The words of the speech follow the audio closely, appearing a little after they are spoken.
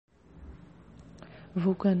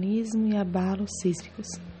Vulcanismo e abalos sísmicos.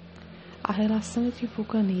 A relação entre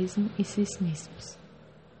vulcanismo e sismismos.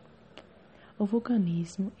 O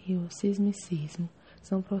vulcanismo e o sismicismo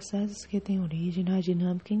são processos que têm origem na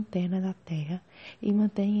dinâmica interna da Terra e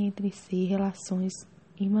mantêm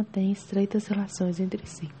estreitas relações entre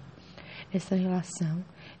si. Essa relação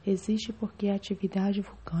existe porque a atividade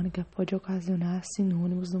vulcânica pode ocasionar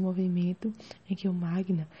sinônimos do movimento em que o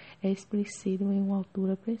magma é expelido em uma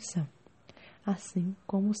altura pressão. Assim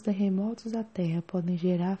como os terremotos da Terra podem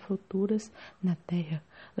gerar fraturas na Terra,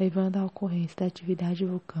 levando à ocorrência da atividade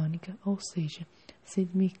vulcânica, ou seja,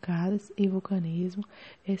 sismicadas e vulcanismo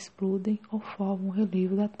explodem ou formam o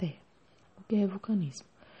relevo da Terra. O que é vulcanismo?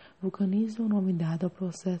 Vulcanismo é o nome dado ao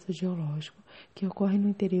processo geológico que ocorre no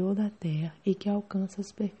interior da Terra e que alcança a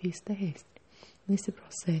superfície terrestre. Nesse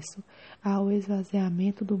processo, há o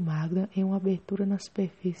esvaziamento do magma em uma abertura na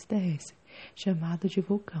superfície terrestre, chamada de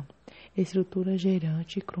vulcão, estrutura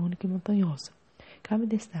gerante, crônica e montanhosa. Cabe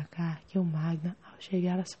destacar que o magma, ao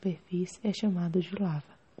chegar à superfície, é chamado de lava.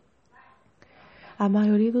 A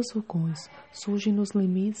maioria dos vulcões surge nos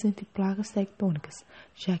limites entre placas tectônicas,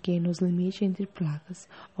 já que nos limites entre placas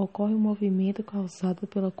ocorre um movimento causado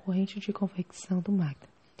pela corrente de convecção do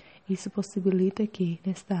magma. Isso possibilita que,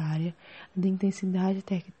 nesta área de intensidade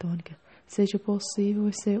tectônica, seja possível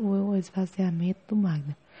o esvaziamento do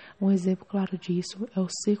magma. Um exemplo claro disso é o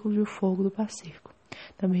Círculo de Fogo do Pacífico,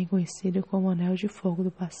 também conhecido como Anel de Fogo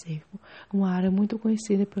do Pacífico, uma área muito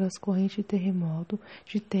conhecida pelas correntes de terremoto,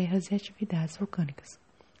 de terras e atividades vulcânicas.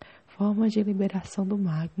 Formas de liberação do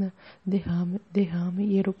magma, derrame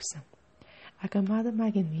e erupção. A camada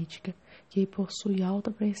magmática, que possui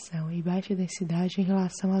alta pressão e baixa densidade em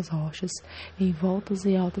relação às rochas, em voltas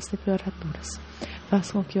e altas temperaturas,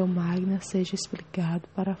 faz com que o magma seja explicado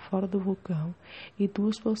para fora do vulcão e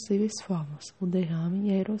duas possíveis formas, o derrame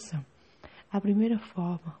e a erosão. A primeira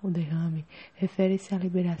forma, o derrame, refere-se à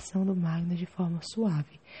liberação do magma de forma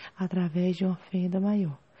suave, através de uma fenda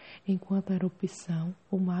maior, enquanto a erupção,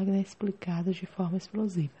 o magma é explicado de forma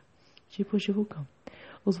explosiva. Tipos de vulcão.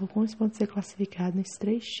 Os vulcões podem ser classificados em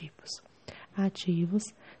 3 tipos. Ativos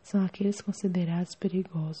são aqueles considerados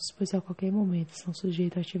perigosos, pois a qualquer momento são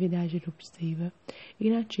sujeitos à atividade eruptiva.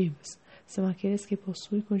 Inativos são aqueles que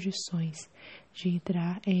possuem condições de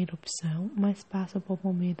entrar em erupção, mas passam por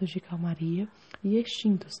momentos de calmaria. E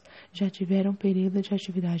extintos já tiveram período de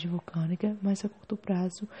atividade vulcânica, mas a curto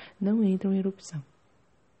prazo não entram em erupção.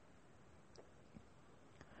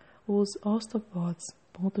 Os hotspots,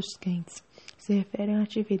 pontos quentes, se referem à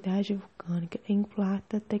atividade vulcânica em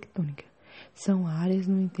placa tectônica. São áreas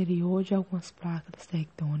no interior de algumas placas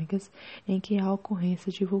tectônicas em que há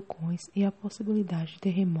ocorrência de vulcões e a possibilidade de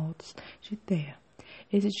terremotos de terra.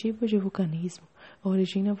 Esse tipo de vulcanismo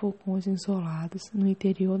origina vulcões isolados no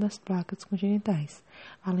interior das placas continentais,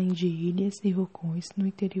 além de ilhas e vulcões no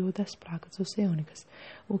interior das placas oceânicas,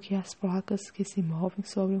 o que é as placas que se movem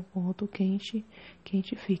sobre um ponto quente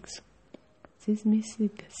fixo.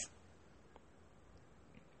 Sismicos.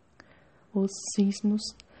 Os sismos,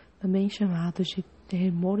 também chamados de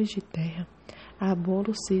tremores de terra,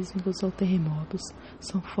 abalos sísmicos ou terremotos,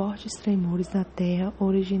 são fortes tremores da terra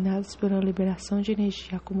originados pela liberação de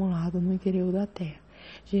energia acumulada no interior da terra,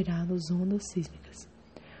 gerando ondas sísmicas.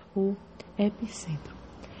 O epicentro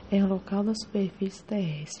é o local da superfície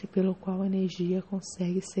terrestre pelo qual a energia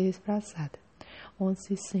consegue ser desplaçada, onde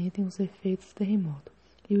se sentem os efeitos do terremoto.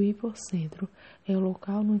 E o hipocentro é o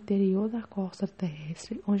local no interior da crosta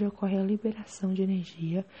terrestre onde ocorre a liberação de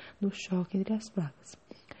energia do choque entre as placas.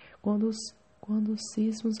 Quando os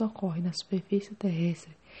sismos ocorrem na superfície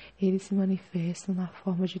terrestre, eles se manifestam na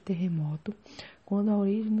forma de terremoto. Quando a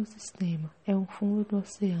origem do sistema é um fundo do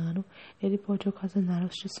oceano, ele pode ocasionar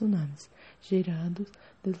os tsunamis, gerando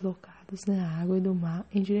deslocados na água e do mar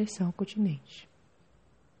em direção ao continente.